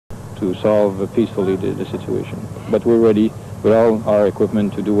to solve peacefully the situation. But we're ready with all our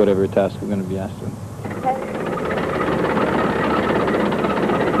equipment to do whatever task we're going to be asked to.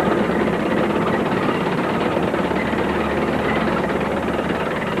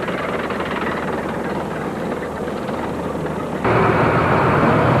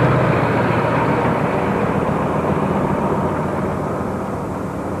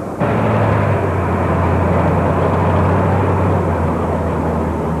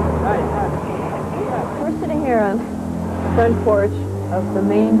 Front porch of the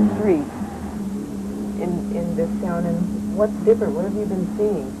main street in this town, and what's different? What have you been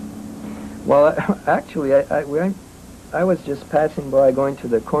seeing? Well, actually, I was just passing by, going to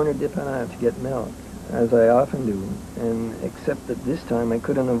the corner dépanneur to get milk, as I often do, and except that this time I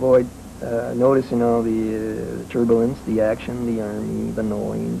couldn't avoid noticing all the turbulence, the action, the army, the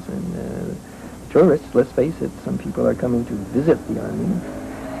noise, and tourists. Let's face it, some people are coming to visit the army.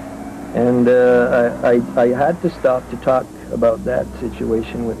 And I had to stop to talk about that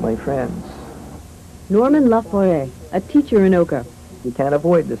situation with my friends. Norman Laforet, a teacher in Oka. You can't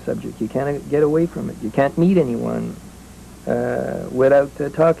avoid the subject. You can't get away from it. You can't meet anyone without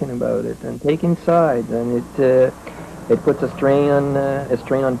talking about it and taking sides. And it puts a strain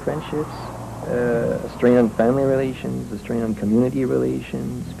on friendships, a strain on family relations, a strain on community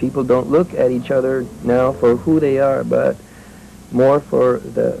relations. People don't look at each other now for who they are, but more for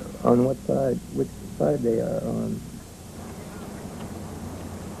which side they are on.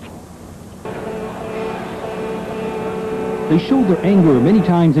 They showed their anger many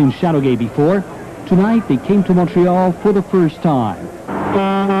times in Châteauguay before. Tonight they came to Montreal for the first time.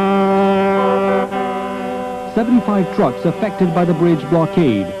 75 trucks affected by the bridge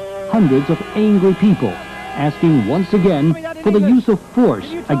blockade. Hundreds of angry people asking once again for the use of force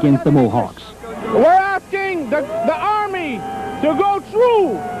against the Mohawks. We're asking the army to go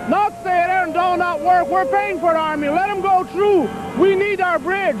through, not stay there and do not work. We're paying for the army. Let them go through. We need our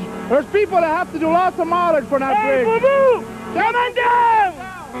bridge. There's people that have to do lots of mileage for that bridge.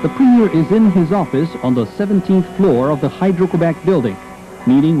 The Premier is in his office on the 17th floor of the Hydro-Quebec building,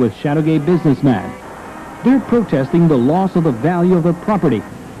 meeting with Châteauguay businessmen. They're protesting the loss of the value of their property,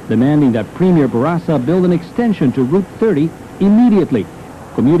 demanding that Premier Bourassa build an extension to Route 30 immediately.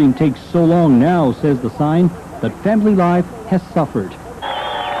 Commuting takes so long now, says the sign, that family life has suffered.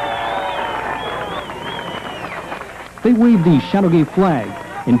 They wave the Châteauguay flag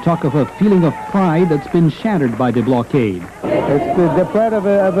and talk of a feeling of pride that's been shattered by the blockade. It's the pride of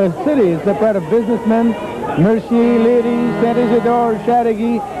a city. It's the pride of businessmen, Mercier, Léry, Saint-Isidore,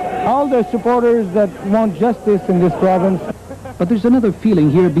 Châteauguay, all the supporters that want justice in this province. But there's another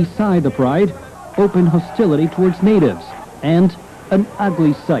feeling here beside the pride, open hostility towards natives, and an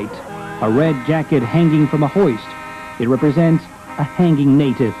ugly sight, a red jacket hanging from a hoist. It represents a hanging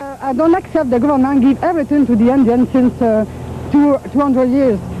native. I don't accept the government give everything to the Indians since 200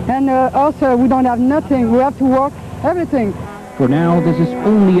 years. And also we don't have nothing. We have to work everything. For now, this is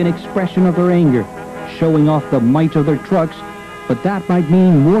only an expression of their anger, showing off the might of their trucks, but that might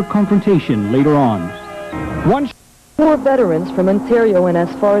mean more confrontation later on. Four veterans from Ontario and as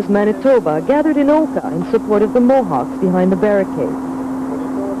far as Manitoba gathered in Oka in support of the Mohawks behind the barricade.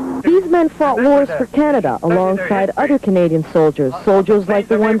 These men fought wars for Canada alongside other Canadian soldiers like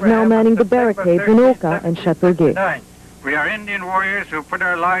the ones now manning the barricades in Oka and Châteauguay. We are Indian warriors who put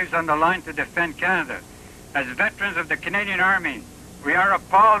our lives on the line to defend Canada. As veterans of the Canadian Army, we are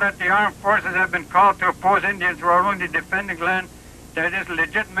appalled that the armed forces have been called to oppose Indians who are only defending land that is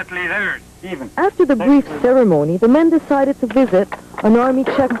legitimately theirs. After the brief ceremony, the men decided to visit an army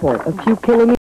checkpoint a few kilometers